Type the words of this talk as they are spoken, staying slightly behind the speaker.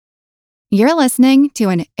You're listening to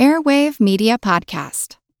an Airwave Media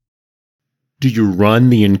Podcast. Do you run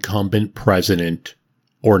the incumbent president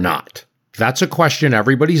or not? That's a question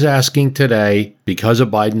everybody's asking today because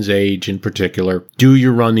of Biden's age in particular. Do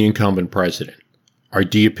you run the incumbent president or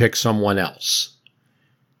do you pick someone else?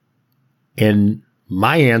 And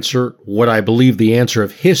my answer, what I believe the answer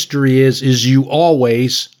of history is you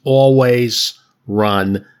always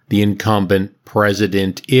run the incumbent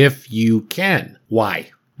president if you can. Why?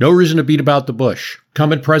 No reason to beat about the bush.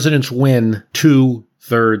 Incumbent presidents win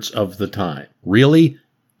 2/3 of the time. Really?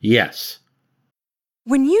 Yes.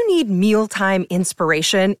 When you need mealtime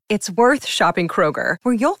inspiration, it's worth shopping Kroger,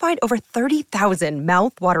 where you'll find over 30,000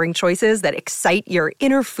 mouth-watering choices that excite your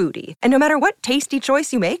inner foodie. And no matter what tasty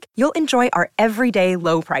choice you make, you'll enjoy our everyday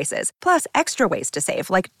low prices, plus extra ways to save,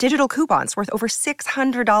 like digital coupons worth over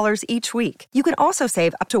 $600 each week. You can also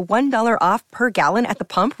save up to $1 off per gallon at the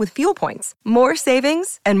pump with fuel points. More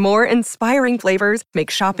savings and more inspiring flavors make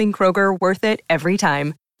shopping Kroger worth it every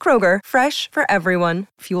time. Kroger, fresh for everyone.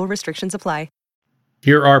 Fuel restrictions apply.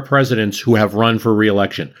 Here are presidents who have run for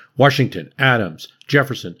re-election: Washington, Adams,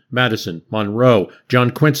 Jefferson, Madison, Monroe, John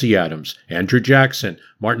Quincy Adams, Andrew Jackson,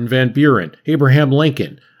 Martin Van Buren, Abraham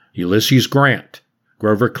Lincoln, Ulysses Grant,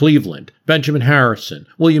 Grover Cleveland, Benjamin Harrison,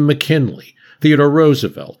 William McKinley, Theodore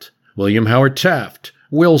Roosevelt, William Howard Taft,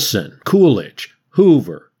 Wilson, Coolidge,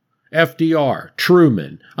 Hoover, FDR,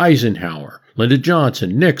 Truman, Eisenhower, Lyndon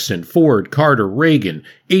Johnson, Nixon, Ford, Carter, Reagan,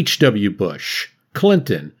 H.W. Bush,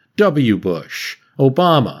 Clinton, W. Bush,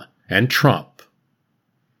 Obama, and Trump.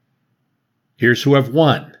 Here's who have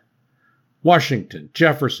won: Washington,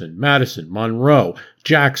 Jefferson, Madison, Monroe,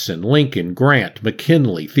 Jackson, Lincoln, Grant,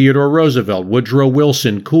 McKinley, Theodore Roosevelt, Woodrow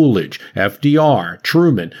Wilson, Coolidge, FDR,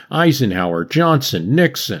 Truman, Eisenhower, Johnson,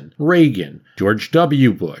 Nixon, Reagan, George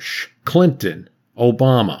W. Bush, Clinton,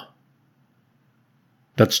 Obama.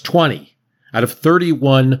 That's 20 out of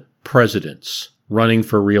 31 presidents running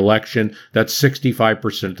for re-election. That's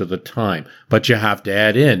 65% of the time. But you have to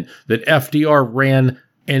add in that FDR ran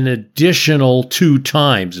an additional 2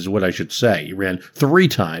 times, is what I should say. He ran 3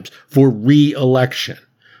 times for re-election.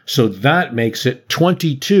 So that makes it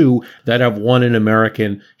 22 that have won in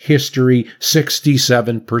American history.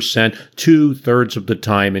 67%, 2/3 of the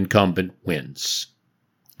time incumbent wins.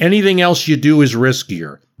 Anything else you do is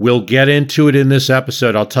riskier. We'll get into it in this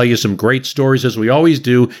episode. I'll tell you some great stories, as we always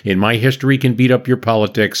do in My History Can Beat Up Your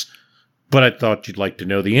Politics. But I thought you'd like to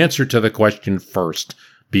know the answer to the question first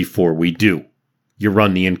before we do. You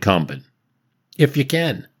run the incumbent, if you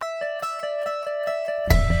can.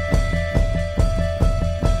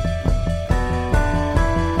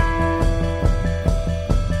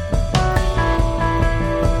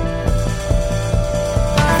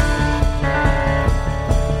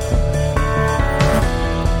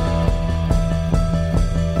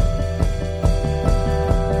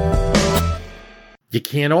 You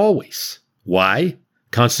can't always. Why?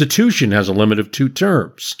 Constitution has a limit of 2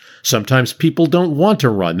 terms. Sometimes people don't want to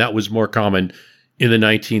run. That was more common in the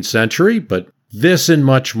 19th century, but this and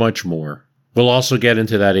much, much more. We'll also get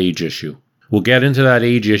into that age issue. We'll get into that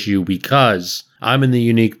age issue because I'm in the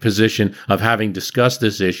unique position of having discussed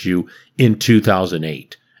this issue in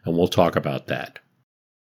 2008, and we'll talk about that.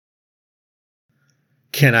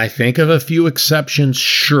 Can I think of a few exceptions?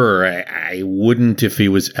 Sure. I wouldn't, if he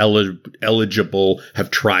was eligible,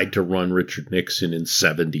 have tried to run Richard Nixon in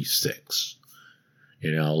 76.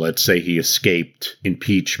 You know, let's say he escaped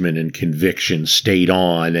impeachment and conviction, stayed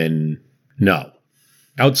on, and no.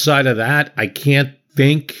 Outside of that, I can't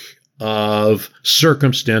think of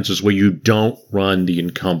circumstances where you don't run the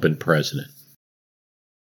incumbent president.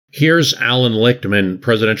 Here's Alan Lichtman,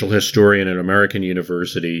 presidential historian at American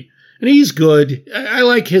University. And he's good. I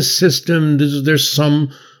like his system. There's some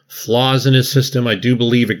flaws in his system. I do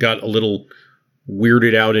believe it got a little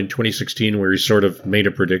weirded out in 2016 where he sort of made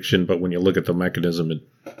a prediction, but when you look at the mechanism, it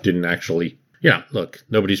didn't actually. Yeah, look,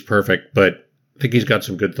 nobody's perfect, but I think he's got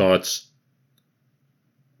some good thoughts.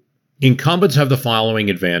 Incumbents have the following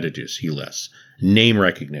advantages, he lists: name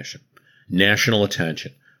recognition, national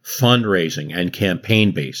attention, fundraising and campaign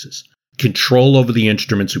bases, control over the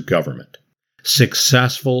instruments of government,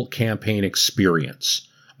 successful campaign experience,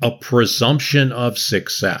 a presumption of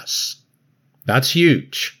success. That's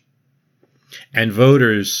huge. And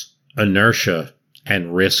voters' inertia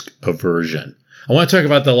and risk aversion. I want to talk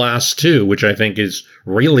about the last two, which I think is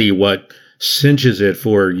really what cinches it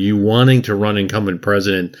for you wanting to run incumbent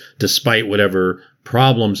president despite whatever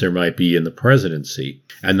problems there might be in the presidency.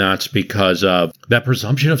 And that's because of that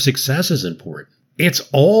presumption of success is important. It's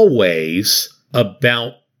always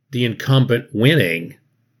about the incumbent winning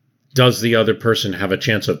does the other person have a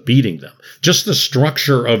chance of beating them? Just the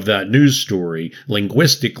structure of that news story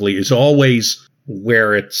linguistically is always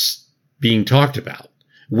where it's being talked about.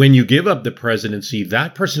 When you give up the presidency,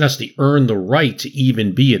 that person has to earn the right to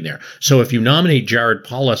even be in there. So if you nominate Jared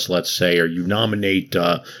Polis, let's say, or you nominate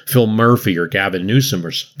Phil Murphy or Gavin Newsom,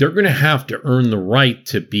 they're going to have to earn the right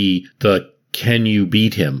to be the can you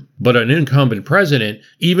beat him? But an incumbent president,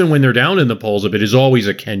 even when they're down in the polls a bit, is always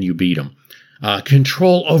a can you beat him?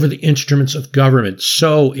 Control over the instruments of government,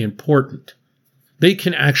 so important. They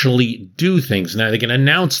can actually do things now. They can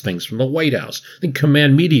announce things from the White House. They can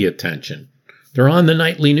command media attention. They're on the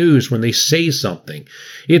nightly news when they say something.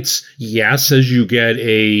 It's, yes, as you get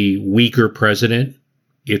a weaker president,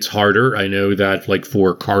 it's harder. I know that, like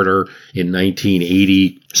for Carter in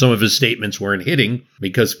 1980, some of his statements weren't hitting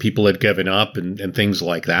because people had given up and things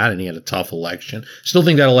like that, and he had a tough election. Still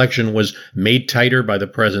think that election was made tighter by the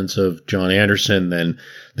presence of John Anderson than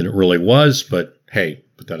it really was. But hey,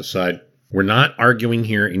 put that aside. We're not arguing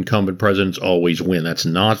here incumbent presidents always win. That's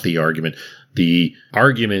not the argument. The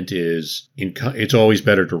argument is it's always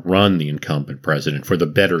better to run the incumbent president for the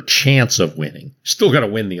better chance of winning. Still got to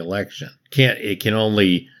win the election. It can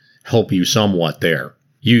only help you somewhat there.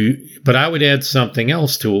 But I would add something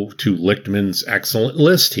else to Lichtman's excellent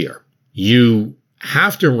list here. You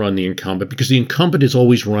have to run the incumbent because the incumbent is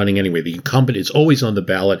always running anyway. The incumbent is always on the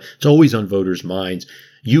ballot. It's always on voters' minds.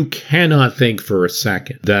 You cannot think for a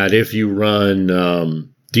second that if you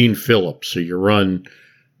run Dean Phillips or you run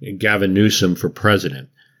Gavin Newsom for president,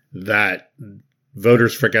 that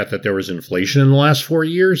voters forget that there was inflation in the last 4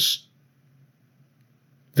 years,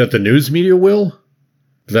 that the news media will,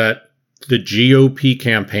 that the GOP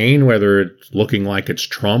campaign, whether it's looking like it's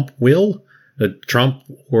Trump, will, that Trump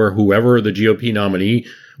or whoever the GOP nominee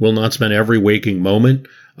will not spend every waking moment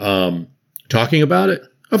talking about it.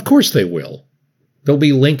 Of course they will. They'll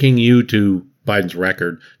be linking you to Biden's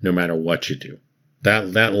record no matter what you do.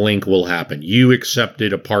 That link will happen. You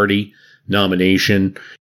accepted a party nomination.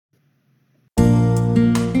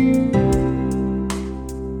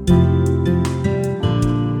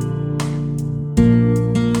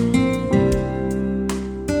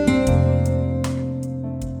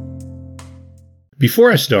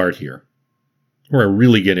 Before I start here, or I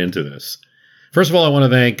really get into this, first of all, I want to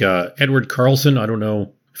thank Edward Carlson. I don't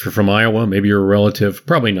know if you're from Iowa. Maybe you're a relative.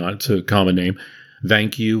 Probably not. It's a common name.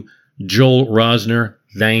 Thank you. Joel Rosner,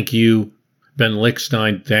 thank you. Ben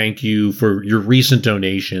Lickstein, thank you for your recent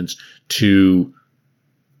donations to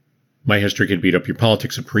My History Can Beat Up Your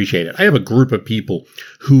Politics. Appreciate it. I have a group of people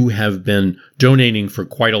who have been donating for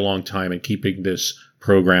quite a long time and keeping this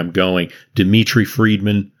program going. Dimitri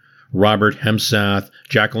Friedman, Robert Hemsath,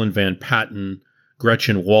 Jacqueline Van Patten,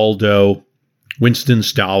 Gretchen Waldo, Winston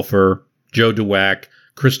Stauffer, Joe Dweck,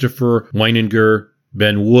 Christopher Weininger,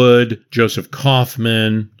 Ben Wood, Joseph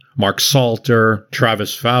Kaufman, Mark Salter,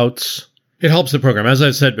 Travis Fouts. It helps the program. As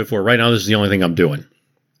I said before, right now, this is the only thing I'm doing.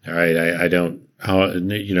 All right. I don't,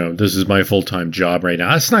 this is my full-time job right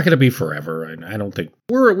now. It's not going to be forever. I don't think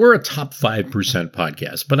we're a top 5%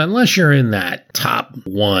 podcast, but unless you're in that top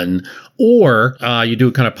one, or you do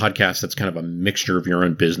a kind of podcast that's kind of a mixture of your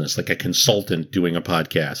own business, like a consultant doing a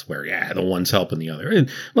podcast where, the one's helping the other. And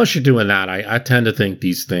unless you're doing that, I tend to think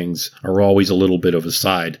these things are always a little bit of a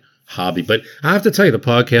side hobby. But I have to tell you, the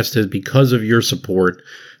podcast has, because of your support,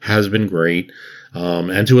 has been great.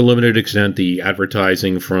 And to a limited extent, the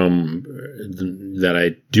advertising from that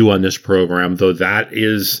I do on this program, though that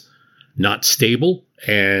is not stable,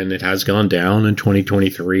 and it has gone down in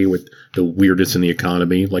 2023 with the weirdness in the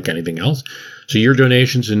economy, like anything else. So your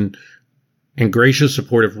donations and gracious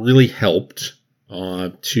support have really helped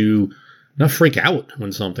to not freak out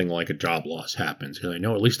when something like a job loss happens, because I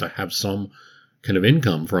know at least I have some kind of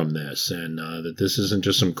income from this, and that this isn't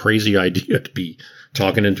just some crazy idea to be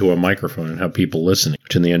talking into a microphone and have people listening,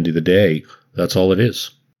 which in the end of the day, that's all it is.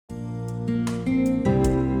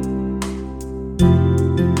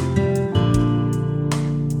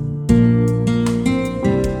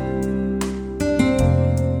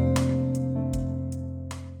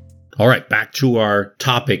 All right, back to our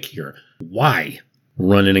topic here. Why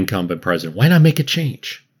run an incumbent president? Why not make a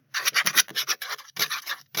change?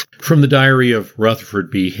 From the diary of Rutherford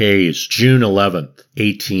B. Hayes, June 11th,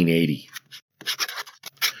 1880.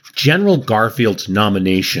 General Garfield's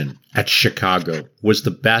nomination at Chicago was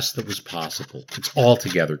the best that was possible. It's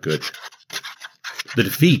altogether good. The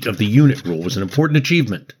defeat of the unit rule was an important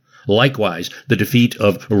achievement. Likewise, the defeat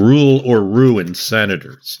of rule or ruin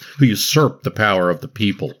senators who usurped the power of the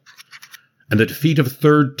people. And the defeat of a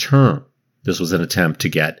third term. This was an attempt to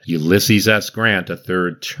get Ulysses S. Grant a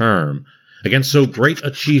third term, against so great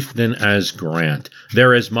a chieftain as Grant.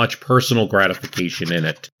 There is much personal gratification in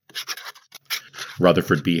it.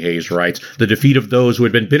 Rutherford B. Hayes writes, the defeat of those who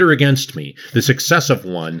had been bitter against me, the success of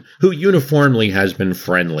one who uniformly has been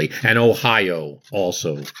friendly, and Ohio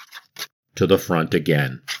also to the front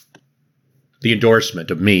again. The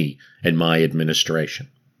endorsement of me and my administration.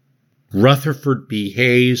 Rutherford B.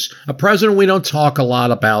 Hayes, a president we don't talk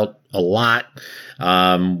about a lot.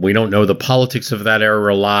 We don't know the politics of that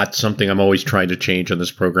era a lot, something I'm always trying to change on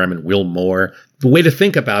this program and will more. The way to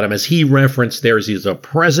think about him, as he referenced there, is he's a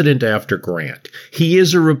president after Grant. He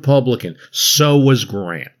is a Republican. So was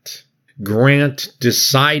Grant. Grant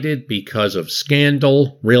decided because of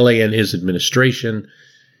scandal, really, in his administration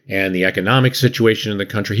and the economic situation in the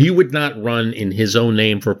country, he would not run in his own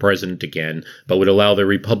name for president again, but would allow the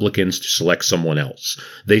Republicans to select someone else.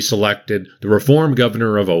 They selected the reform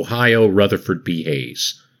governor of Ohio, Rutherford B.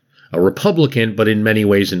 Hayes, a Republican, but in many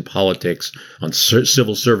ways in politics, on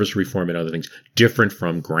civil service reform and other things, different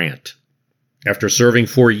from Grant. After serving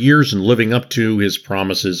 4 years and living up to his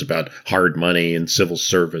promises about hard money and civil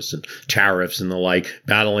service and tariffs and the like,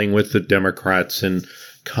 battling with the Democrats in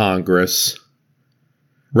Congress,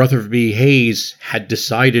 Rutherford B. Hayes had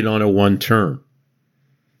decided on a one-term.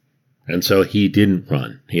 And so he didn't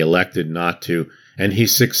run. He elected not to. And he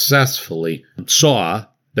successfully saw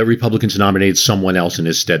that Republicans nominated someone else in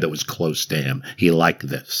his stead that was close to him. He liked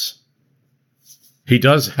this. He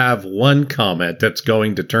does have one comment that's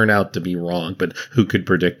going to turn out to be wrong, but who could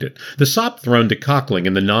predict it? The sop thrown to Conkling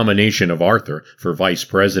in the nomination of Arthur for vice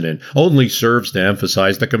president only serves to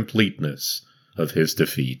emphasize the completeness of his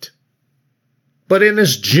defeat. But in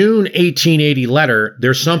this June 1880 letter,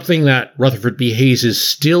 there's something that Rutherford B. Hayes is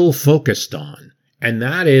still focused on, and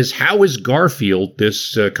that is, how is Garfield,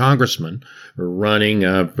 this congressman, running,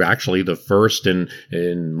 actually the first and,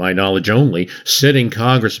 in my knowledge only, sitting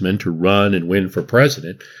congressman to run and win for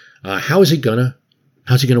president, how's he gonna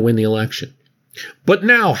win the election? But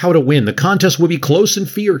now, how to win? The contest will be close and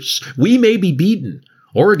fierce. We may be beaten.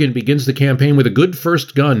 Oregon begins the campaign with a good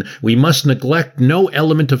first gun. We must neglect no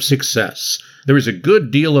element of success. There is a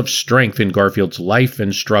good deal of strength in Garfield's life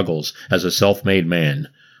and struggles as a self-made man.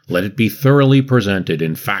 Let it be thoroughly presented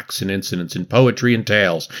in facts and incidents, in poetry and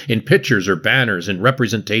tales, in pictures or banners, in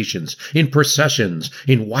representations, in processions,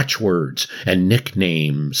 in watchwords and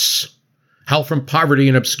nicknames. How from poverty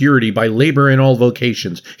and obscurity, by labor in all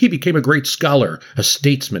vocations, he became a great scholar, a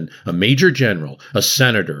statesman, a major general, a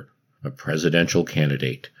senator, a presidential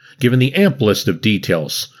candidate, given the amplest of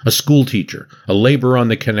details, a schoolteacher, a laborer on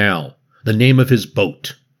the canal, the name of his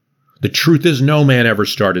boat. The truth is, no man ever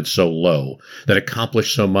started so low, that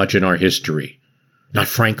accomplished so much in our history. Not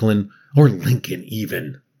Franklin or Lincoln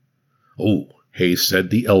even. Oh, Hayes said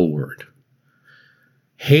the L word.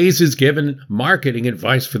 Hayes is given marketing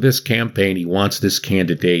advice for this campaign. He wants this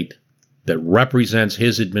candidate that represents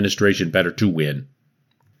his administration better to win.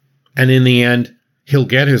 And in the end, he'll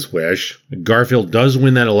get his wish. Garfield does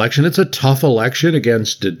win that election. It's a tough election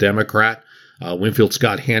against a Democrat, Winfield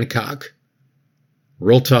Scott Hancock.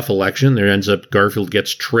 Real tough election. There ends up Garfield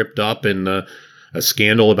gets tripped up in a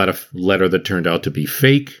scandal about a letter that turned out to be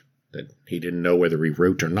fake, that he didn't know whether he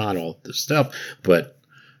wrote or not, all this stuff. But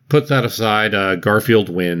put that aside, Garfield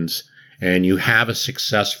wins, and you have a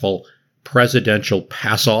successful presidential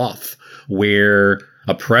pass-off where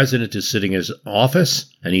a president is sitting in his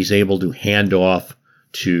office and he's able to hand off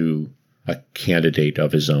to a candidate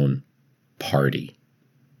of his own party.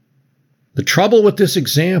 The trouble with this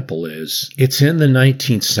example is it's in the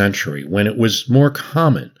 19th century when it was more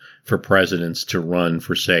common for presidents to run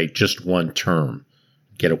for, say, just one term,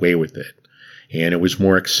 get away with it, and it was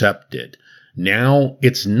more accepted. Now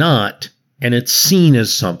it's not, and it's seen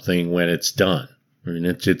as something when it's done. I mean,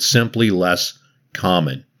 it's simply less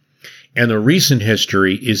common. And the recent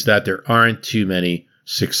history is that there aren't too many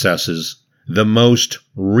successes. The most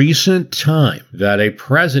recent time that a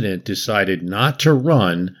president decided not to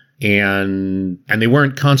run and they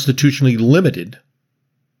weren't constitutionally limited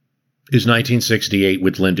is 1968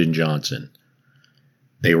 with Lyndon Johnson.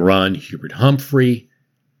 They run Hubert Humphrey,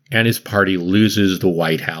 and his party loses the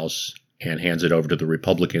White House and hands it over to the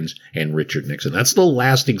Republicans and Richard Nixon. That's the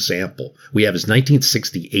last example we have is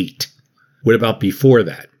 1968. What about before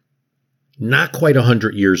that? Not quite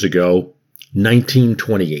 100 years ago,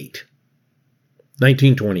 1928.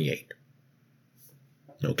 1928.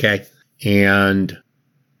 Okay? And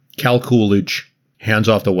Cal Coolidge hands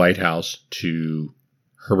off the White House to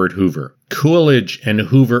Herbert Hoover. Coolidge and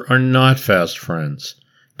Hoover are not fast friends.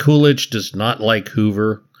 Coolidge does not like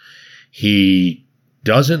Hoover. He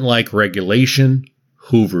doesn't like regulation.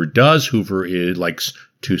 Hoover does. Hoover likes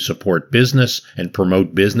to support business and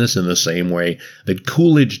promote business in the same way that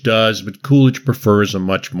Coolidge does, but Coolidge prefers a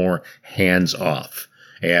much more hands-off.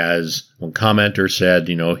 As one commenter said,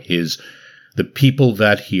 the people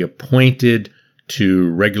that he appointed to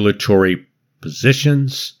regulatory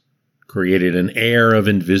positions created an air of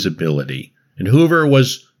invisibility. And Hoover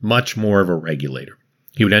was much more of a regulator.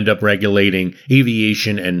 He would end up regulating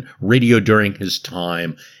aviation and radio during his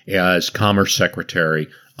time as Commerce Secretary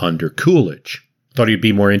under Coolidge. Thought he'd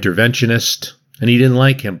be more interventionist, and he didn't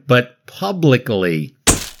like him. But publicly,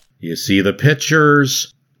 you see the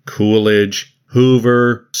pictures, Coolidge,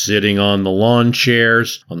 Hoover sitting on the lawn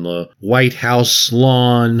chairs on the White House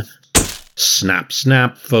lawn, snap,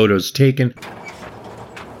 snap, photos taken,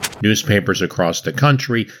 newspapers across the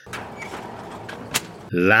country.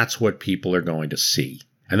 That's what people are going to see.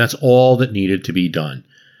 And that's all that needed to be done.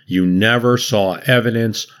 You never saw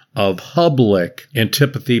evidence of public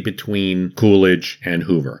antipathy between Coolidge and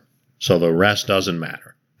Hoover. So the rest doesn't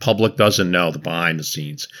matter. Public doesn't know the behind the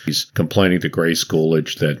scenes. He's complaining to Grace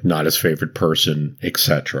Coolidge that not his favorite person,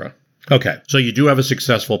 etc. Okay, so you do have a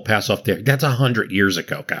successful pass-off there. That's 100 years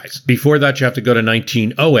ago, guys. Before that, you have to go to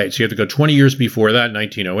 1908. So you have to go 20 years before that,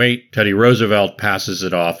 1908. Teddy Roosevelt passes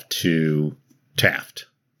it off to Taft.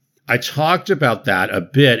 I talked about that a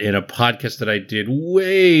bit in a podcast that I did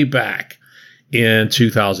way back in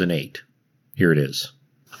 2008. Here it is.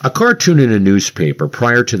 A cartoon in a newspaper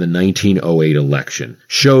prior to the 1908 election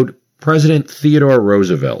showed President Theodore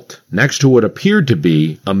Roosevelt next to what appeared to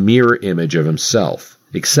be a mirror image of himself,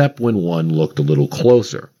 except when one looked a little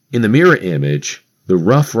closer. In the mirror image, the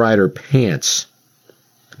Rough Rider pants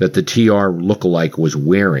that the TR lookalike was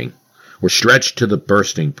wearing were stretched to the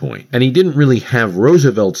bursting point. And he didn't really have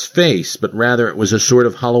Roosevelt's face, but rather it was a sort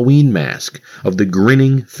of Halloween mask of the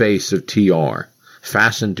grinning face of TR,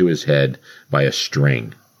 fastened to his head by a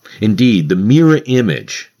string. Indeed, the mirror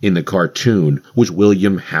image in the cartoon was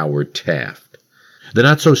William Howard Taft. The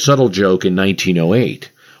not-so-subtle joke in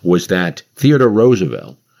 1908 was that Theodore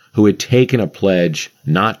Roosevelt, who had taken a pledge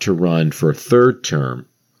not to run for a third term,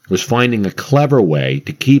 was finding a clever way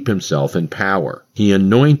to keep himself in power. He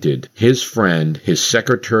anointed his friend, his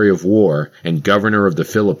Secretary of War and Governor of the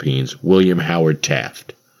Philippines, William Howard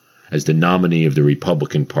Taft, as the nominee of the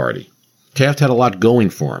Republican Party. Taft had a lot going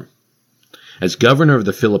for him. As governor of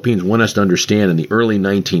the Philippines, one has to understand in the early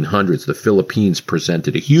 1900s, the Philippines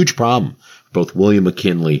presented a huge problem for both William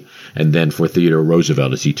McKinley and then for Theodore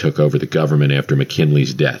Roosevelt as he took over the government after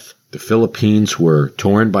McKinley's death. The Philippines were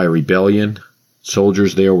torn by rebellion.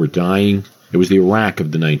 Soldiers there were dying. It was the Iraq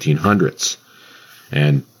of the 1900s.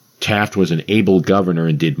 And Taft was an able governor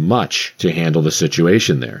and did much to handle the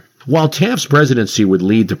situation there. While Taft's presidency would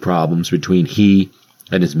lead to problems between he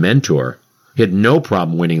and his mentor, he had no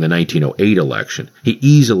problem winning the 1908 election. He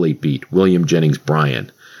easily beat William Jennings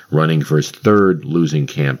Bryan, running for his third losing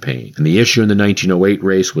campaign. And the issue in the 1908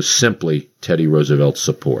 race was simply Teddy Roosevelt's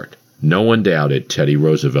support. No one doubted Teddy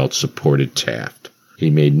Roosevelt supported Taft. He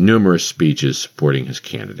made numerous speeches supporting his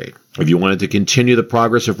candidate. If you wanted to continue the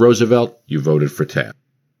progress of Roosevelt, you voted for Taft.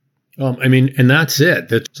 And that's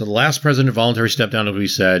it. So the last president voluntary step down, as we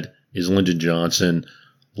said, is Lyndon Johnson.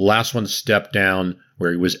 The last one to step down where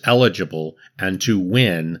he was eligible and to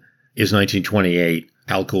win is 1928,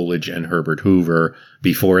 Hal Coolidge and Herbert Hoover.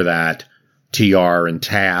 Before that, TR and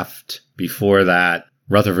Taft. Before that,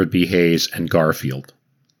 Rutherford B. Hayes and Garfield.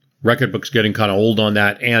 Record book's getting kind of old on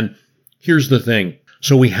that. And here's the thing.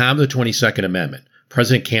 So we have the 22nd Amendment.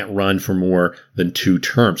 President can't run for more than 2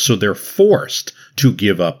 terms. So they're forced to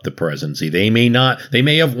give up the presidency. They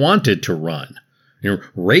may have wanted to run.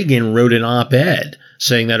 Reagan wrote an op-ed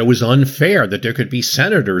saying that it was unfair that there could be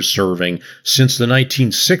senators serving since the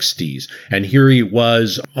 1960s. And here he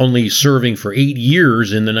was only serving for 8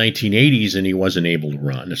 years in the 1980s and he wasn't able to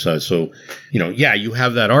run. So you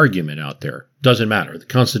have that argument out there. Doesn't matter. The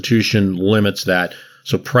Constitution limits that.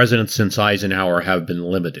 So presidents since Eisenhower have been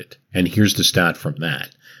limited. And here's the stat from that.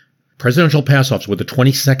 Presidential pass-offs with the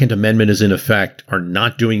 22nd Amendment is in effect are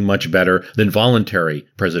not doing much better than voluntary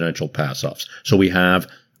presidential pass-offs. So we have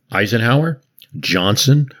Eisenhower,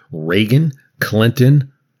 Johnson, Reagan,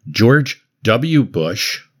 Clinton, George W.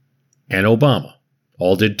 Bush, and Obama.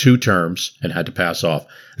 All did 2 terms and had to pass off.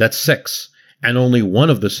 That's 6. And only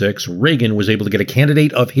one of the 6, Reagan, was able to get a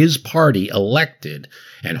candidate of his party elected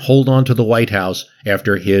and hold on to the White House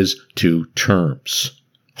after his 2 terms.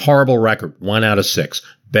 Horrible record, 1 out of 6.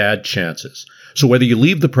 Bad chances. So whether you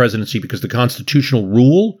leave the presidency because the constitutional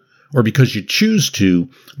rule or because you choose to,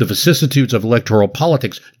 the vicissitudes of electoral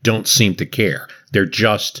politics don't seem to care. They're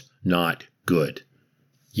just not good.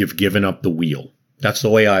 You've given up the wheel. That's the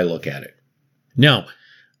way I look at it. Now,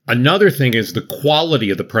 Another thing is the quality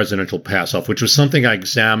of the presidential pass-off, which was something I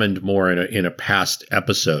examined more in a past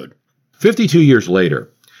episode. 52 years later,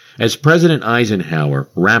 as President Eisenhower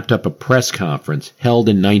wrapped up a press conference held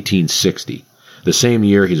in 1960, the same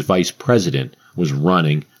year his vice president was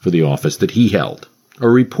running for the office that he held, a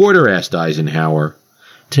reporter asked Eisenhower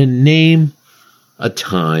to name a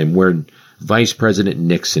time where Vice President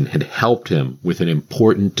Nixon had helped him with an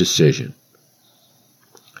important decision.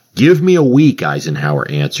 "Give me a week," Eisenhower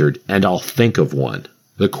answered, "and I'll think of one."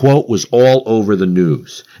 The quote was all over the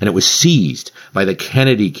news, and it was seized by the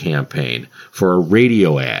Kennedy campaign for a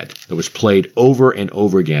radio ad that was played over and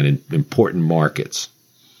over again in important markets.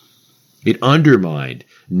 It undermined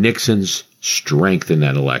Nixon's strength in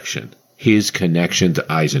that election, his connection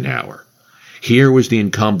to Eisenhower. Here was the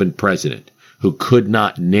incumbent president who could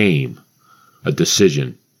not name a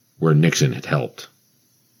decision where Nixon had helped.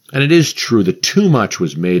 And it is true that too much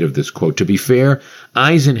was made of this quote. To be fair,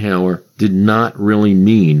 Eisenhower did not really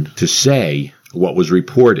mean to say what was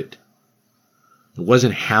reported. It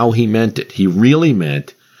wasn't how he meant it. He really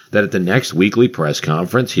meant that at the next weekly press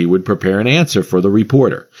conference, he would prepare an answer for the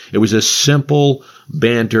reporter. It was a simple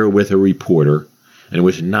banter with a reporter, and it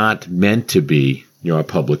was not meant to be, a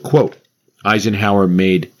public quote. Eisenhower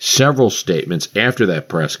made several statements after that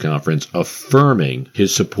press conference affirming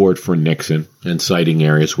his support for Nixon and citing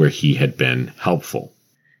areas where he had been helpful.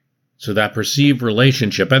 So that perceived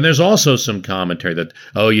relationship, and there's also some commentary that,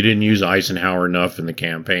 you didn't use Eisenhower enough in the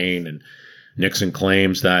campaign, and Nixon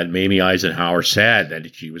claims that maybe Eisenhower said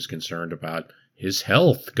that she was concerned about his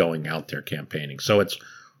health going out there campaigning. So it's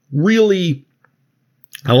really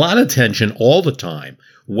a lot of tension all the time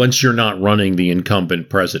once you're not running the incumbent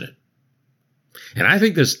president. And I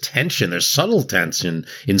think there's tension, there's subtle tension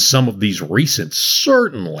in some of these recent,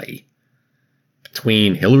 certainly,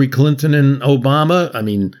 between Hillary Clinton and Obama. I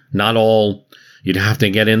mean, not all, you'd have to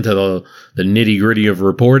get into the nitty-gritty of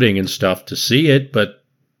reporting and stuff to see it, but,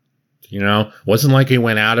 wasn't like he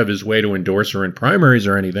went out of his way to endorse her in primaries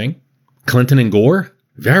or anything. Clinton and Gore,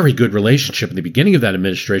 very good relationship in the beginning of that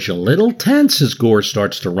administration. A little tense as Gore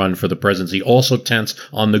starts to run for the presidency. Also tense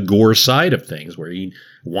on the Gore side of things, where he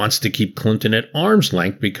wants to keep Clinton at arm's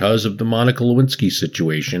length because of the Monica Lewinsky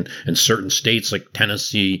situation and certain states like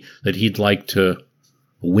Tennessee that he'd like to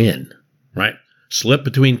win, right? Slip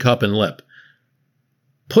between cup and lip.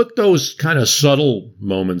 Put those kind of subtle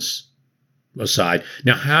moments aside.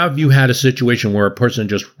 Now, have you had a situation where a person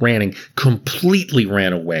just completely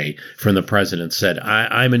ran away from the president, said,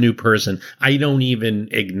 I'm a new person. I don't even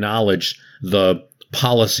acknowledge the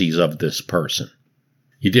policies of this person?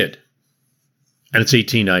 You did. And it's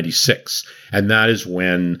 1896. And that is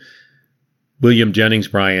when William Jennings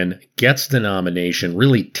Bryan gets the nomination,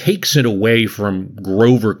 really takes it away from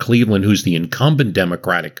Grover Cleveland, who's the incumbent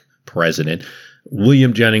Democratic president.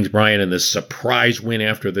 William Jennings Bryan, in this surprise win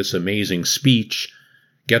after this amazing speech,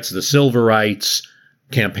 gets the civil rights,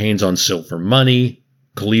 campaigns on silver money.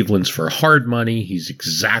 Cleveland's for hard money. He's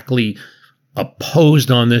exactly opposed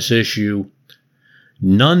on this issue.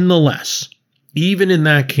 Nonetheless, even in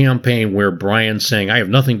that campaign where Bryan's saying, I have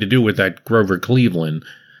nothing to do with that Grover Cleveland,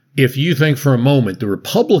 if you think for a moment the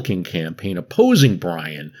Republican campaign opposing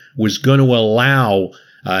Bryan was going to allow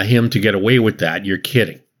him to get away with that, you're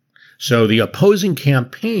kidding. So the opposing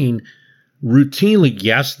campaign routinely,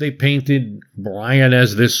 yes, they painted Bryan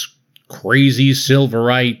as this crazy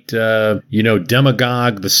silverite,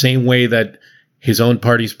 demagogue, the same way that his own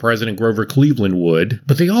party's president, Grover Cleveland, would.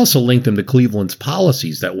 But they also linked him to Cleveland's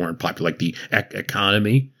policies that weren't popular, like the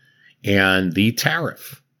economy and the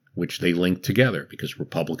tariff, which they linked together because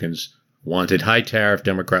Republicans wanted high tariff,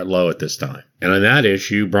 Democrat low at this time. And on that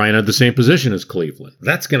issue, Bryan had the same position as Cleveland.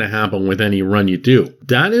 That's going to happen with any run you do.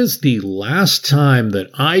 That is the last time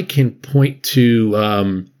that I can point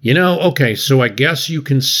to, okay, so I guess you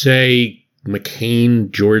can say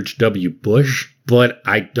McCain, George W. Bush, but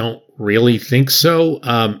I don't really think so.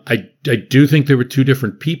 I do think there were two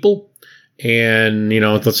different people. And,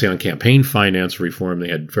 let's say on campaign finance reform, they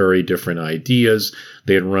had very different ideas.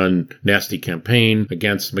 They had run nasty campaign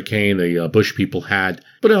against McCain, the Bush people had.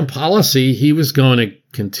 But on policy, he was going to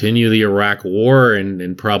continue the Iraq war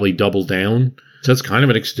and probably double down. So that's kind of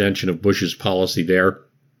an extension of Bush's policy there.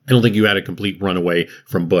 I don't think you had a complete runaway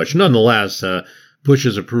from Bush. Nonetheless,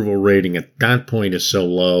 Bush's approval rating at that point is so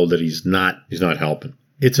low that he's not helping.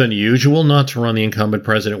 It's unusual not to run the incumbent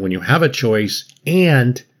president when you have a choice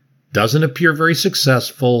and doesn't appear very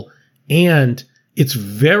successful, and it's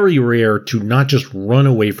very rare to not just run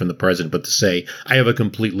away from the president, but to say, I have a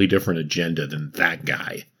completely different agenda than that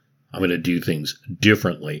guy. I'm going to do things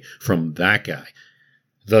differently from that guy.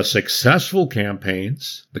 The successful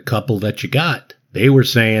campaigns, the couple that you got, They were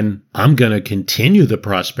saying, I'm going to continue the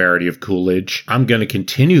prosperity of Coolidge. I'm going to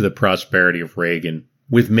continue the prosperity of Reagan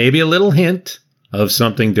with maybe a little hint of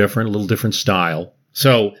something different, a little different style.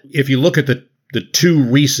 So if you look at the two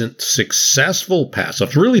recent successful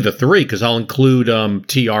pass-offs, really the three, because I'll include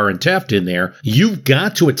TR and Taft in there, you've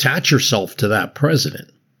got to attach yourself to that president.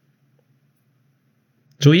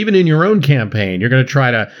 So even in your own campaign, you're going to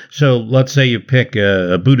try to, so let's say you pick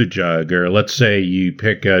a Buttigieg, or let's say you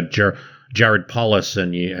pick Jared Polis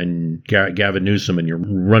and Gavin Newsom, and you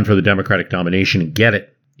run for the Democratic nomination and get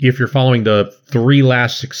it. If you're following the three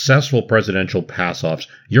last successful presidential pass-offs,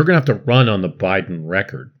 you're going to have to run on the Biden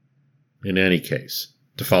record in any case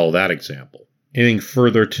to follow that example. Anything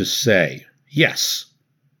further to say? Yes.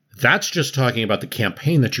 That's just talking about the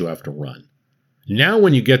campaign that you have to run. Now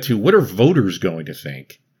when you get to what are voters going to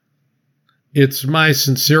think? It's my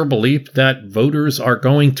sincere belief that voters are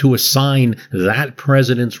going to assign that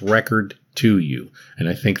president's record to you. And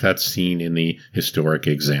I think that's seen in the historic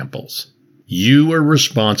examples. You are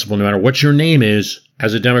responsible, no matter what your name is,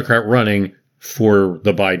 as a Democrat running for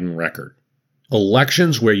the Biden record.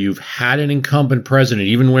 Elections where you've had an incumbent president,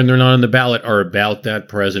 even when they're not on the ballot, are about that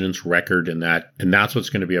president's record, and that's what's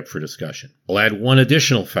going to be up for discussion. I'll add one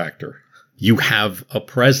additional factor. You have a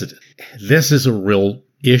president. This is a real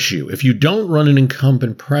issue. If you don't run an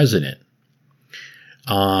incumbent president,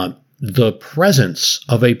 the presence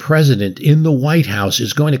of a president in the White House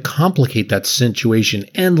is going to complicate that situation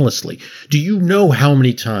endlessly. Do you know how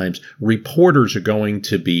many times reporters are going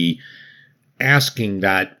to be asking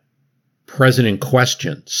that president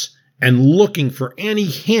questions and looking for any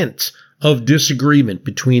hint of disagreement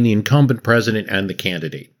between the incumbent president and the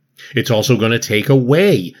candidate? It's also going to take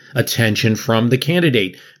away attention from the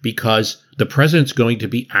candidate because the president's going to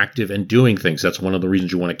be active and doing things. That's one of the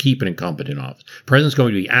reasons you want to keep an incumbent in office. The president's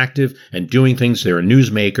going to be active and doing things. They're a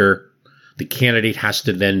newsmaker. The candidate has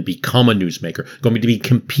to then become a newsmaker, going to be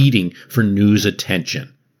competing for news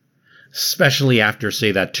attention, especially after,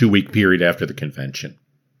 say, that 2-week period after the convention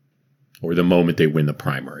or the moment they win the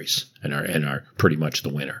primaries and are pretty much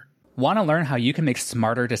the winner. Want to learn how you can make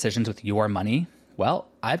smarter decisions with your money? Well,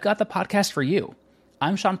 I've got the podcast for you.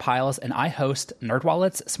 I'm Sean Piles, and I host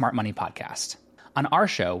NerdWallet's Smart Money Podcast. On our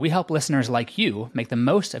show, we help listeners like you make the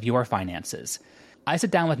most of your finances. I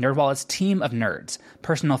sit down with NerdWallet's team of nerds,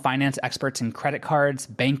 personal finance experts in credit cards,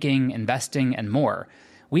 banking, investing, and more.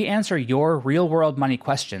 We answer your real-world money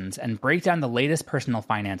questions and break down the latest personal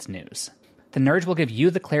finance news. The nerds will give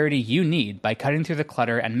you the clarity you need by cutting through the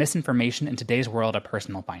clutter and misinformation in today's world of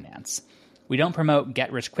personal finance. We don't promote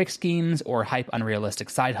get-rich-quick schemes or hype unrealistic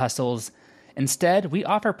side hustles. Instead, we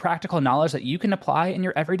offer practical knowledge that you can apply in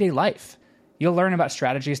your everyday life. You'll learn about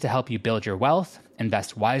strategies to help you build your wealth,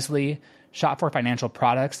 invest wisely, shop for financial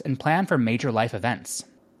products, and plan for major life events.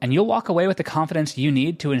 And you'll walk away with the confidence you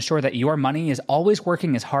need to ensure that your money is always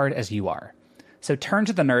working as hard as you are. So turn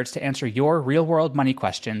to the nerds to answer your real-world money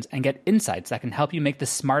questions and get insights that can help you make the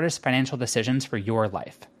smartest financial decisions for your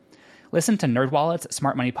life. Listen to NerdWallet's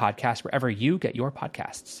Smart Money Podcast wherever you get your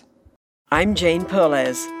podcasts. I'm Jane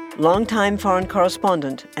Perlez, longtime foreign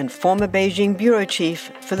correspondent and former Beijing bureau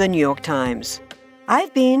chief for the New York Times.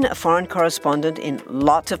 I've been a foreign correspondent in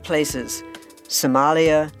lots of places: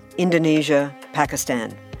 Somalia, Indonesia,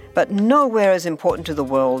 Pakistan, but nowhere as important to the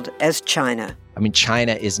world as China. I mean,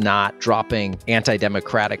 China is not dropping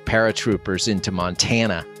anti-democratic paratroopers into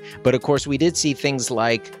Montana. But of course, we did see things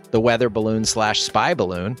like the weather balloon/spy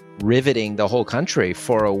balloon riveting the whole country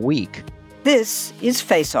for a week. This is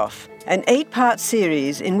Face Off, an 8-part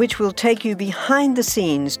series in which we'll take you behind the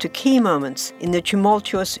scenes to key moments in the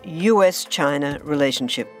tumultuous U.S.-China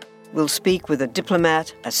relationship. We'll speak with a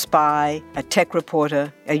diplomat, a spy, a tech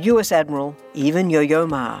reporter, a U.S. admiral, even Yo-Yo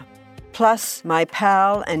Ma. Plus, my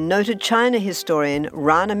pal and noted China historian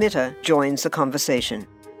Rana Mitter joins the conversation.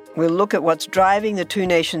 We'll look at what's driving the two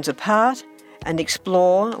nations apart and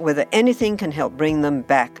explore whether anything can help bring them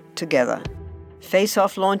back together. Face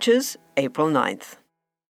Off launches April 9th.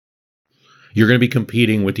 You're going to be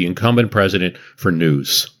competing with the incumbent president for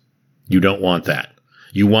news. You don't want that.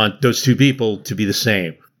 You want those two people to be the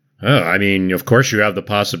same. Oh, I mean, of course you have the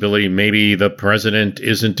possibility maybe the president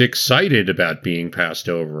isn't excited about being passed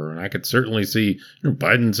over. And I could certainly see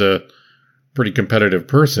Biden's a pretty competitive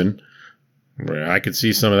person. I could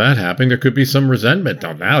see some of that happening. There could be some resentment.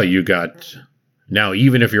 Now,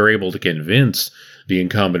 even if you're able to convince the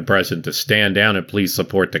incumbent president to stand down and please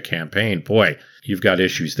support the campaign, boy, you've got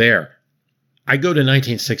issues there. I go to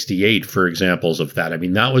 1968 for examples of that. I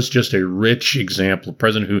mean, that was just a rich example. A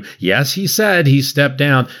president who, yes, he said he stepped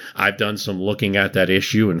down. I've done some looking at that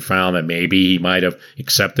issue and found that maybe he might have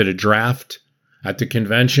accepted a draft at the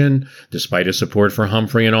convention, despite his support for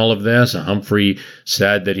Humphrey and all of this. Humphrey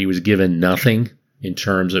said that he was given nothing in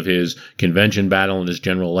terms of his convention battle and his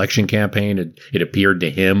general election campaign. It appeared to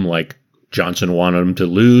him like Johnson wanted him to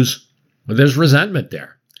lose. But there's resentment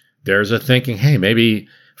there. There's a thinking, hey, maybe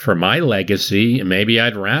for my legacy, maybe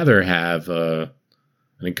I'd rather have an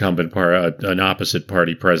incumbent an opposite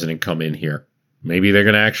party president come in here. Maybe they're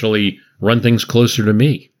going to actually run things closer to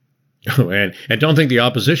me. and don't think the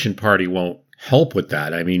opposition party won't help with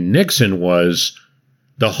that. I mean,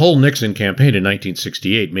 the whole Nixon campaign in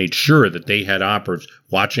 1968 made sure that they had operatives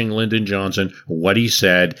watching Lyndon Johnson, what he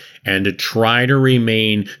said, and to try to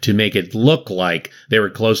make it look like they were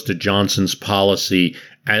close to Johnson's policy,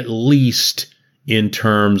 at least in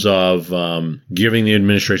terms of giving the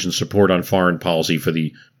administration support on foreign policy for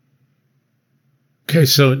the... Okay,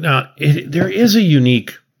 so now there is a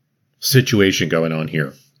unique situation going on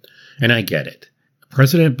here, and I get it.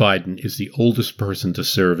 President Biden is the oldest person to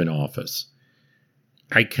serve in office.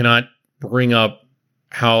 I cannot bring up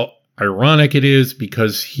how ironic it is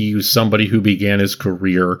because he was somebody who began his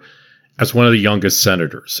career as one of the youngest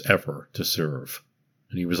senators ever to serve.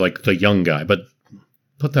 And he was like the young guy, but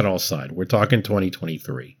put that all aside. We're talking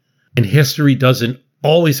 2023. And history doesn't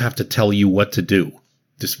always have to tell you what to do,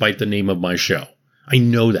 despite the name of my show. I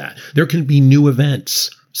know that. There can be new events.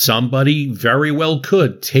 Somebody very well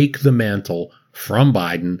could take the mantle from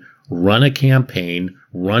Biden, run a campaign,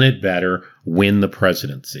 run it better, win the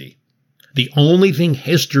presidency. The only thing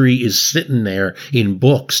history is sitting there in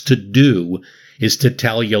books to do is to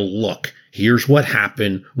tell you, look, here's what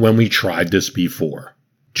happened when we tried this before.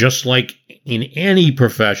 Just like in any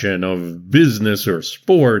profession of business or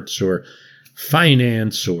sports or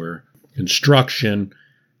finance or construction,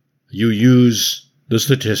 you use the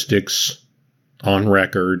statistics on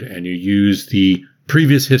record and you use the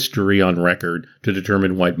previous history on record to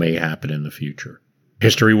determine what may happen in the future.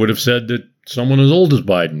 History would have said that someone as old as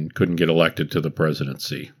Biden couldn't get elected to the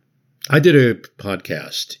presidency. I did a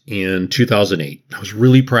podcast in 2008. I was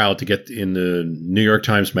really proud to get in the New York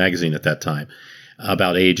Times Magazine at that time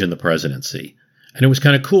about age in the presidency. And it was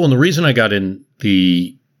kind of cool. And the reason I got in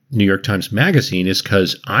the New York Times Magazine is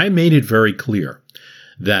because I made it very clear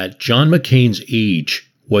that John McCain's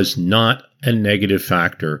age was not a negative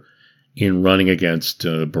factor in running against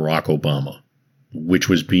Barack Obama, which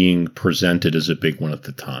was being presented as a big one at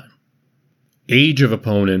the time. Age of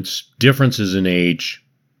opponents, differences in age,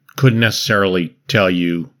 couldn't necessarily tell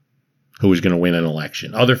you who was going to win an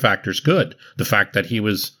election. Other factors could. The fact that he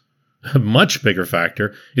was a much bigger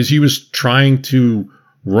factor is he was trying to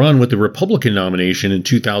run with the Republican nomination in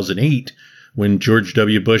 2008 when George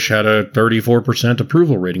W. Bush had a 34%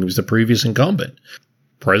 approval rating. He was the previous incumbent.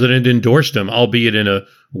 President endorsed him, albeit in a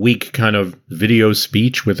weak kind of video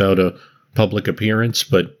speech without a public appearance,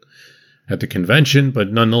 but at the convention.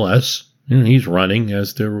 But nonetheless, he's running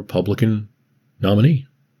as the Republican nominee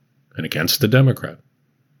and against the Democrat,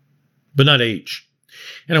 but not age.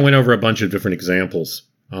 And I went over a bunch of different examples.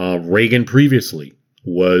 Reagan previously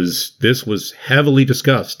was heavily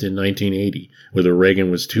discussed in 1980, whether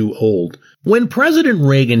Reagan was too old. When President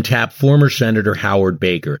Reagan tapped former Senator Howard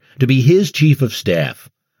Baker to be his chief of staff,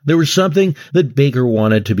 there was something that Baker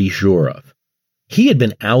wanted to be sure of. He had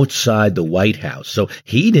been outside the White House, so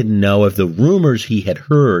he didn't know if the rumors he had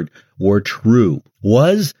heard were true.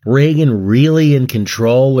 Was Reagan really in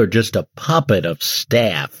control or just a puppet of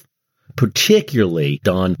staff, particularly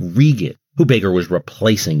Don Regan, who Baker was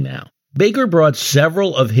replacing now? Baker brought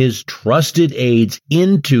several of his trusted aides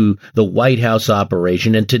into the White House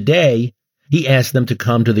operation, and today he asked them to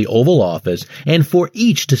come to the Oval Office and for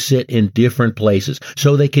each to sit in different places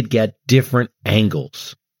so they could get different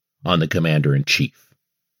angles on the commander-in-chief.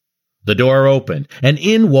 The door opened, and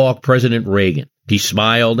in walked President Reagan. He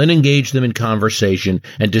smiled and engaged them in conversation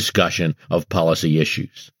and discussion of policy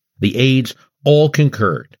issues. The aides all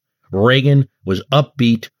concurred. Reagan was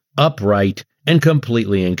upbeat, upright, and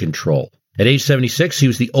completely in control. At age 76, he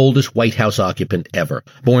was the oldest White House occupant ever,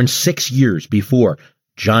 born 6 years before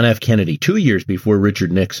John F. Kennedy, 2 years before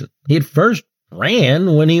Richard Nixon. He had first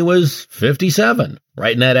ran when he was 57,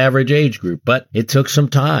 right in that average age group, but it took some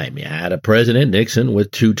time. You had a President Nixon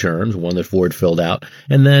with 2 terms, one that Ford filled out,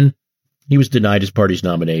 and then he was denied his party's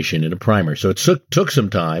nomination in a primary. So it took some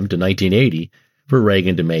time to 1980 for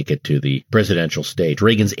Reagan to make it to the presidential stage.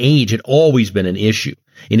 Reagan's age had always been an issue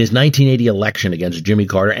in his 1980 election against Jimmy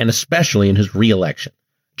Carter, and especially in his re-election.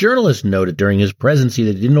 Journalists noted during his presidency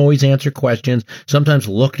that he didn't always answer questions, sometimes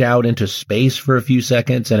looked out into space for a few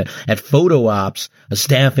seconds, and at photo ops, a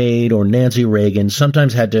staff aide or Nancy Reagan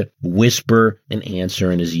sometimes had to whisper an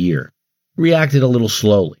answer in his ear. Reacted a little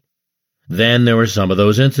slowly. Then there were some of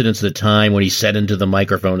those incidents at the time when he said into the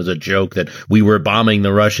microphone as a joke that we were bombing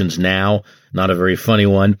the Russians now, not a very funny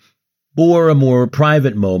one, or a more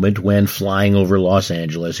private moment when flying over Los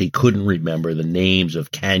Angeles he couldn't remember the names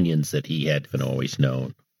of canyons that he had always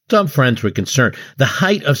known. Some friends were concerned. The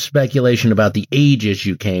height of speculation about the age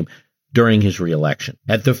issue came during his reelection.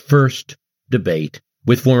 At the first debate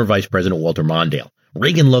with former Vice President Walter Mondale,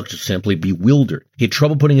 Reagan looked simply bewildered. He had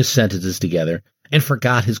trouble putting his sentences together and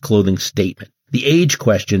forgot his clothing statement. The age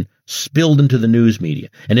question spilled into the news media,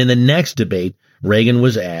 and in the next debate, Reagan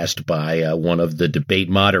was asked by one of the debate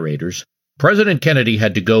moderators, President Kennedy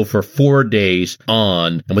had to go for 4 days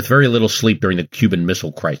on and with very little sleep during the Cuban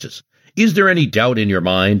Missile Crisis. Is there any doubt in your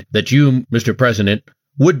mind that you, Mr. President,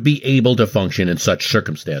 would be able to function in such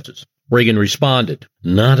circumstances? Reagan responded,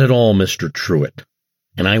 Not at all, Mr. Truitt.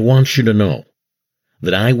 And I want you to know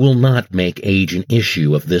that I will not make age an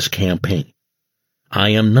issue of this campaign. I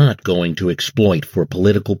am not going to exploit for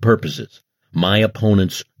political purposes my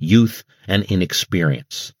opponent's youth and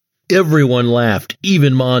inexperience. Everyone laughed,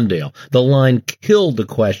 even Mondale. The line killed the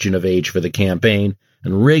question of age for the campaign,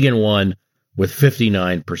 and Reagan won with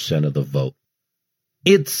 59% of the vote.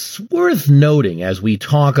 It's worth noting as we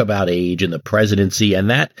talk about age in the presidency and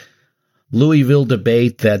that Louisville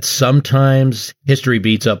debate that sometimes history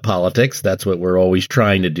beats up politics. That's what we're always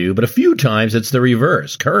trying to do. But a few times it's the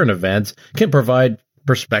reverse. Current events can provide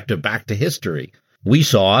perspective back to history. We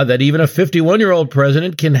saw that even a 51-year-old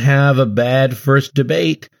president can have a bad first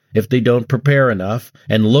debate if they don't prepare enough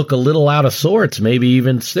and look a little out of sorts, maybe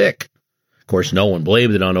even sick. Of course, no one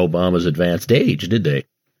blamed it on Obama's advanced age, did they?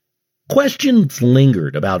 Questions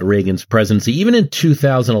lingered about Reagan's presidency even in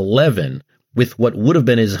 2011. With what would have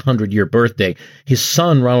been his 100-year birthday, his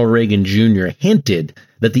son, Ronald Reagan Jr., hinted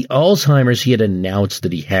that the Alzheimer's he had announced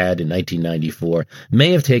that he had in 1994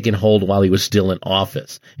 may have taken hold while he was still in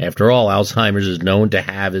office. After all, Alzheimer's is known to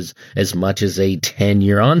have as much as a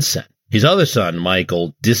 10-year onset. His other son,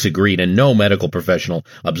 Michael, disagreed, and no medical professional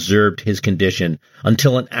observed his condition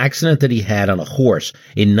until an accident that he had on a horse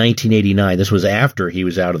in 1989. This was after he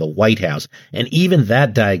was out of the White House, and even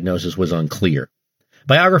that diagnosis was unclear.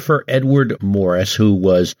 Biographer Edward Morris, who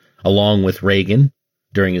was along with Reagan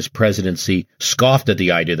during his presidency, scoffed at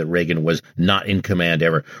the idea that Reagan was not in command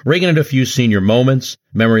ever. Reagan had a few senior moments,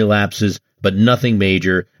 memory lapses, but nothing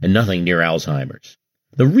major and nothing near Alzheimer's.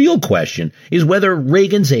 The real question is whether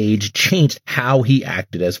Reagan's age changed how he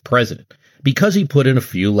acted as president. Because he put in a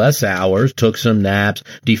few less hours, took some naps,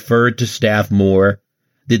 deferred to staff more,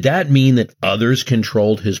 did that mean that others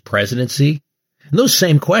controlled his presidency? And those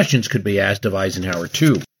same questions could be asked of Eisenhower,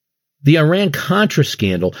 too. The Iran-Contra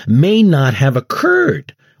scandal may not have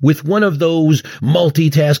occurred with one of those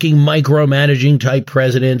multitasking, micromanaging type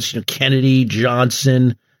presidents, Kennedy,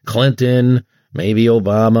 Johnson, Clinton, maybe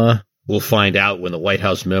Obama. We'll find out when the White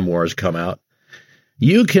House memoirs come out.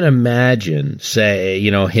 You can imagine,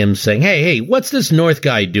 him saying, hey, what's this North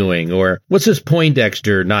guy doing? Or what's this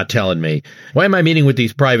Poindexter not telling me? Why am I meeting with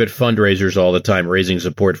these private fundraisers all the time, raising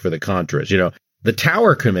support for the Contras? The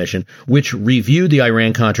Tower Commission, which reviewed the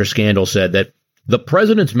Iran-Contra scandal, said that the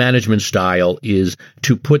president's management style is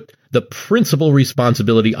to put the principal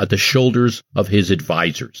responsibility on the shoulders of his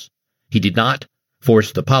advisors. He did not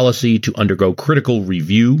force the policy to undergo critical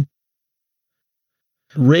review.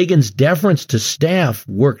 Reagan's deference to staff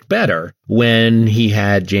worked better when he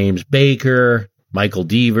had James Baker, Michael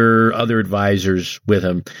Deaver, other advisors with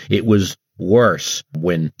him. It was worse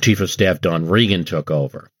when Chief of Staff Don Regan took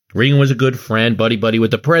over. Reagan was a good friend, buddy-buddy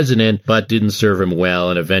with the president, but didn't serve him well,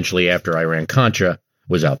 and eventually, after Iran-Contra,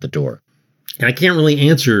 was out the door. And I can't really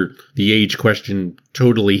answer the age question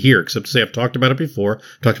totally here, except to say I've talked about it before,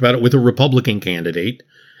 talked about it with a Republican candidate,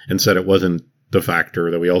 and said it wasn't the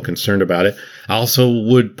factor that we all concerned about it. I also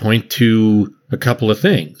would point to a couple of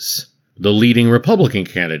things. The leading Republican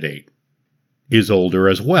candidate is older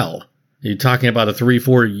as well. You're talking about a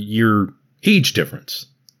 3-4 year age difference.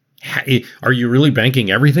 Are you really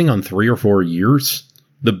banking everything on 3 or 4 years?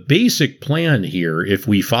 The basic plan here, if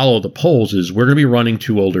we follow the polls, is we're going to be running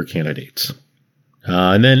 2 older candidates.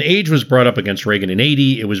 And then age was brought up against Reagan in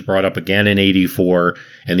 80. It was brought up again in 84.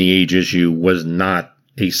 And the age issue was not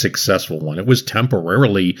a successful one. It was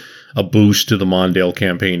temporarily a boost to the Mondale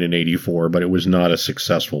campaign in 84, but it was not a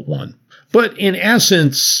successful one. But in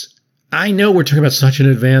essence, I know we're talking about such an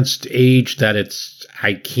advanced age that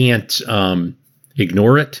I can't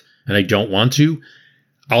ignore it. And I don't want to.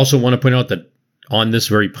 I also want to point out that on this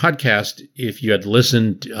very podcast, if you had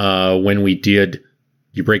listened when we did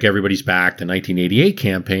You Break Everybody's Back, the 1988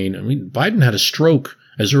 campaign, Biden had a stroke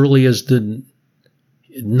as early as the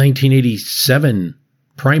 1987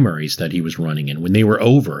 primaries that he was running in. When they were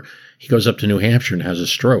over, he goes up to New Hampshire and has a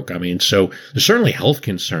stroke. I mean, so there's certainly health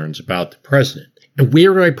concerns about the president. And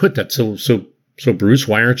where do I put that? So Bruce,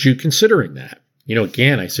 why aren't you considering that?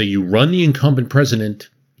 Again, I say you run the incumbent president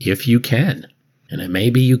if you can. And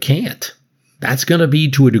maybe you can't. That's going to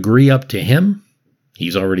be to a degree up to him.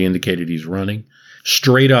 He's already indicated he's running.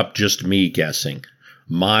 Straight up, just me guessing.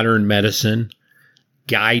 Modern medicine,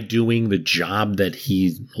 guy doing the job that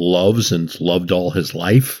he loves and loved all his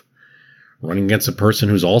life, running against a person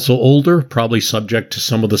who's also older, probably subject to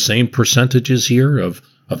some of the same percentages here of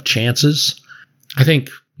chances. I think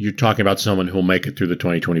you're talking about someone who'll make it through the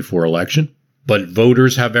 2024 election. But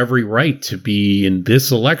voters have every right to be, in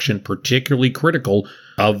this election, particularly critical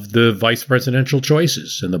of the vice presidential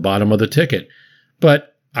choices in the bottom of the ticket.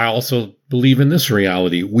 But I also believe in this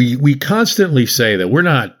reality. We constantly say that we're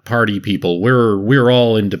not party people. We're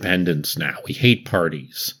all independents now. We hate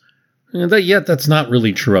parties. And yet that's not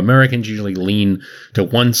really true. Americans usually lean to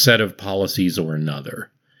one set of policies or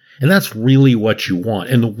another. And that's really what you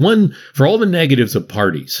want. And for all the negatives of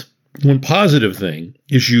parties, one positive thing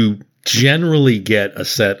is you generally get a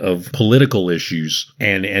set of political issues,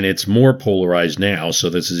 and it's more polarized now, so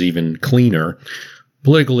this is even cleaner,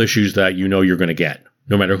 political issues that you're going to get,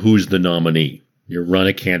 no matter who's the nominee. You run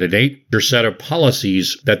a candidate, your set of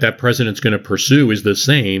policies that president's going to pursue is the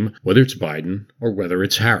same, whether it's Biden or whether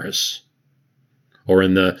it's Harris. Or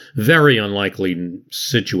in the very unlikely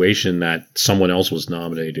situation that someone else was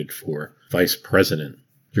nominated for vice president,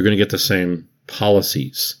 you're going to get the same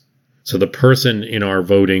policies. So the person in our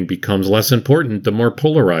voting becomes less important the more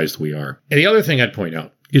polarized we are. And the other thing I'd point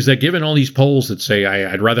out is that given all these polls that say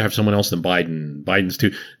I'd rather have someone else than Biden's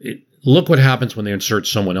too, look what happens when they insert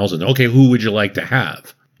someone else in. Okay, who would you like to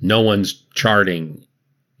have? No one's charting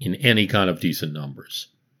in any kind of decent numbers.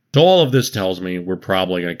 So all of this tells me we're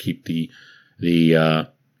probably going to keep the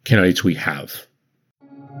candidates we have.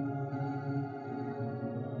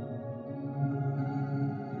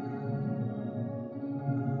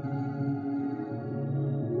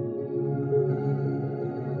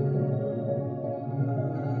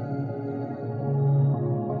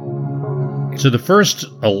 So the first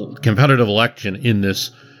competitive election in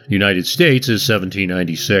this United States is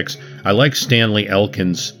 1796. I like Stanley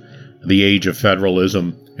Elkin's The Age of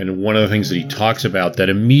Federalism, and one of the things that he talks about that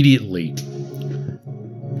immediately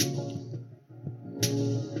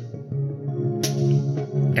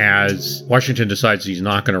as Washington decides he's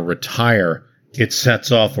not going to retire, it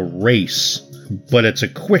sets off a race, but it's a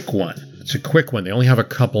quick one. It's a quick one. They only have a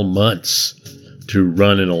couple months to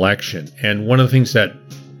run an election. And one of the things that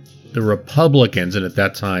the Republicans, and at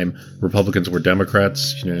that time, Republicans were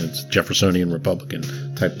Democrats, it's Jeffersonian Republican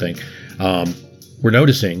type thing, we're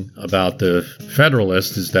noticing about the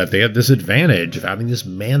Federalists is that they have this advantage of having this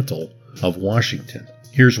mantle of Washington.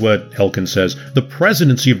 Here's what Elkin says. The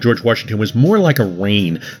presidency of George Washington was more like a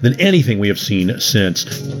reign than anything we have seen since.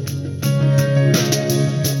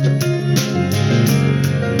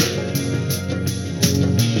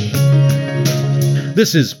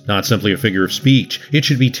 This is not simply a figure of speech. It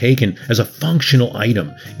should be taken as a functional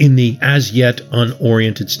item in the as yet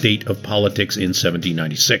unoriented state of politics in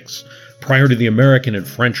 1796. Prior to the American and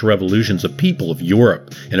French revolutions, the people of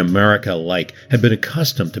Europe and America alike had been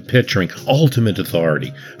accustomed to picturing ultimate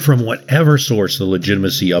authority from whatever source the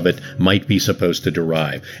legitimacy of it might be supposed to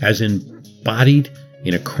derive, as embodied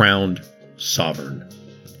in a crowned sovereign.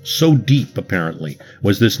 So deep, apparently,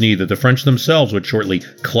 was this need that the French themselves would shortly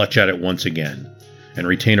clutch at it once again and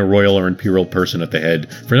retain a royal or imperial person at the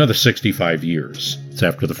head for another 65 years. It's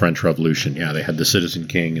after the French Revolution. Yeah, they had the citizen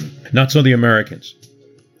king, and not so the Americans.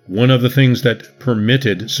 One of the things that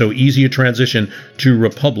permitted so easy a transition to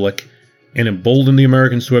republic and emboldened the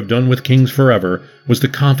Americans to have done with kings forever was the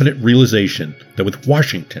confident realization that with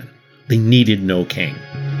Washington, they needed no king.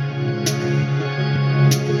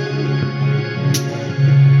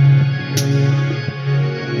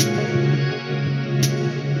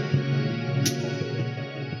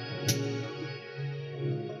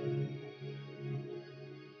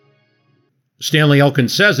 Stanley Elkin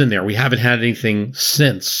says in there, we haven't had anything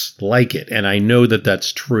since like it, and I know that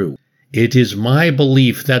that's true. It is my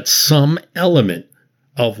belief that some element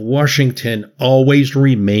of Washington always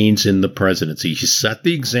remains in the presidency. He set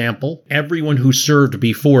the example. Everyone who served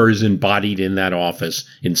before is embodied in that office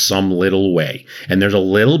in some little way. And there's a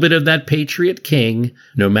little bit of that patriot king,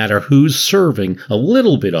 no matter who's serving, a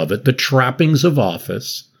little bit of it, the trappings of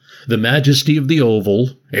office, the majesty of the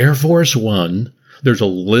Oval, Air Force One. There's a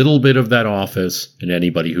little bit of that office in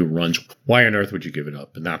anybody who runs. Why on earth would you give it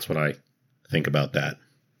up? And that's what I think about that.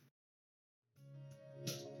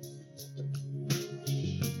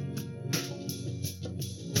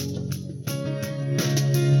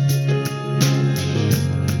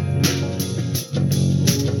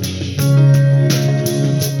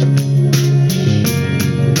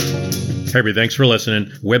 Hey, everybody, thanks for listening.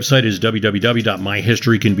 Website is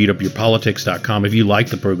www.myhistorycanbeatupyourpolitics.com. If you like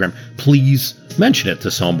the program, please mention it to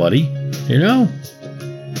somebody.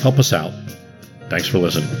 Help us out. Thanks for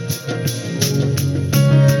listening.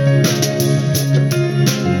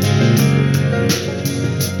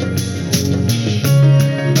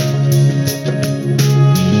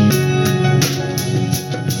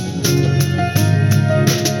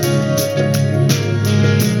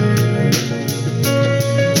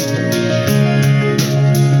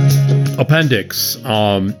 Appendix.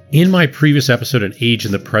 In my previous episode on Age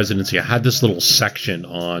in the Presidency, I had this little section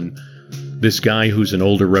on this guy who's an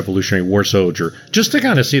older Revolutionary War soldier, just to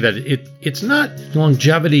kind of see that it's not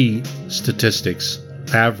longevity statistics,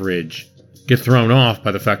 average, get thrown off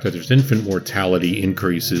by the fact that there's infant mortality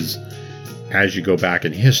increases as you go back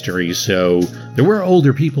in history. So there were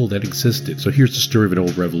older people that existed. So here's the story of an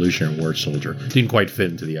old Revolutionary War soldier. Didn't quite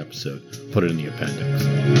fit into the episode. Put it in the appendix.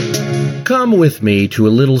 Come with me to a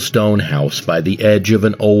little stone house by the edge of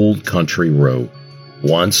an old country road,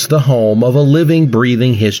 once the home of a living,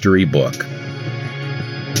 breathing history book.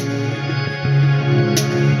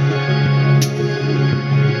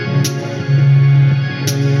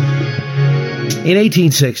 In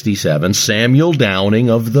 1867, Samuel Downing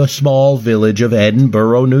of the small village of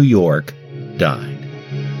Edinburgh, New York, died.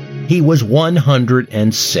 He was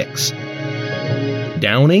 106.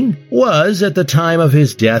 Downing was, at the time of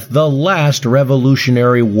his death, the last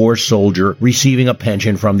Revolutionary War soldier receiving a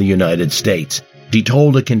pension from the United States. He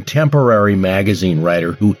told a contemporary magazine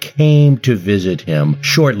writer who came to visit him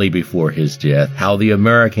shortly before his death how the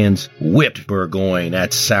Americans whipped Burgoyne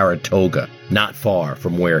at Saratoga, not far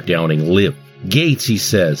from where Downing lived. Gates, he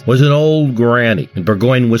says, was an old granny, and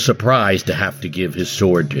Burgoyne was surprised to have to give his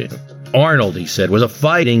sword to him. Arnold, he said, was a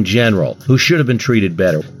fighting general who should have been treated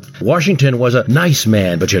better. Washington was a nice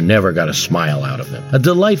man, but you never got a smile out of him. A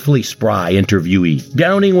delightfully spry interviewee,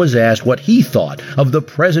 Downing was asked what he thought of the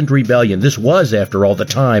present rebellion. This was, after all, the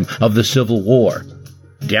time of the Civil War.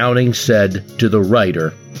 Downing said to the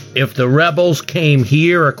writer, "If the rebels came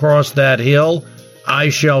here across that hill, I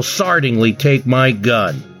shall sartingly take my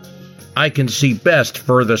gun. I can see best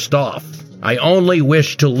furthest off. I only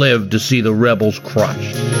wish to live to see the rebels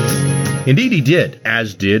crushed." Indeed he did,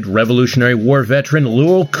 as did Revolutionary War veteran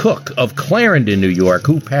Lowell Cook of Clarendon, New York,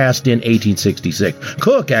 who passed in 1866.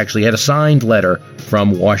 Cook actually had a signed letter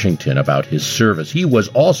from Washington about his service. He was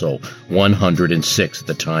also 106 at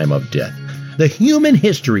the time of death. The human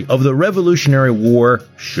history of the Revolutionary War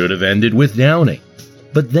should have ended with Downing.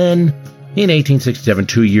 But then, in 1867,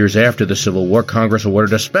 2 years after the Civil War, Congress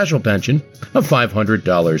awarded a special pension of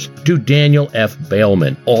 $500 to Daniel F.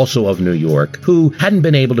 Bailman, also of New York, who hadn't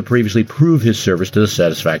been able to previously prove his service to the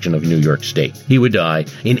satisfaction of New York State. He would die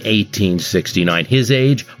in 1869, his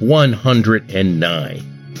age 109.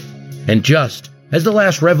 And just as the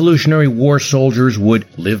last Revolutionary War soldiers would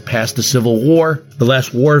live past the Civil War, the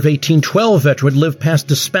last War of 1812 veteran would live past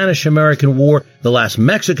the Spanish-American War, the last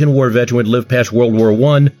Mexican War veteran would live past World War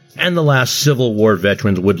I, and the last Civil War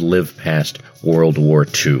veterans would live past World War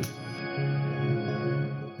II.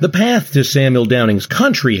 The path to Samuel Downing's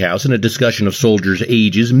country house and a discussion of soldiers'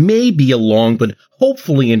 ages may be a long but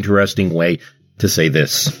hopefully interesting way to say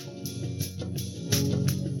this.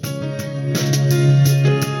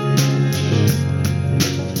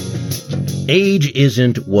 Age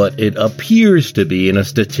isn't what it appears to be in a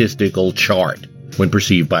statistical chart when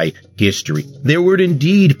perceived by history. There were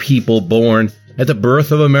indeed people born at the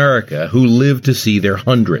birth of America who lived to see their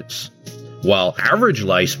hundreds. While average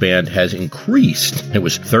lifespan has increased, it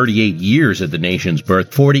was 38 years at the nation's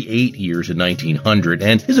birth, 48 years in 1900,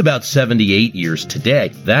 and is about 78 years today.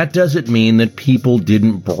 That doesn't mean that people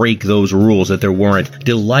didn't break those rules, that there weren't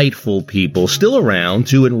delightful people still around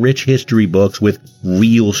to enrich history books with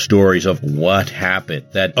real stories of what happened,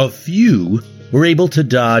 that a few were able to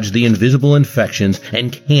dodge the invisible infections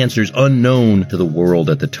and cancers unknown to the world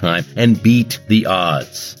at the time and beat the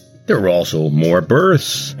odds. There were also more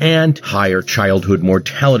births and higher childhood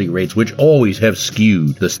mortality rates, which always have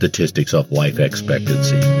skewed the statistics of life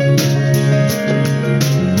expectancy.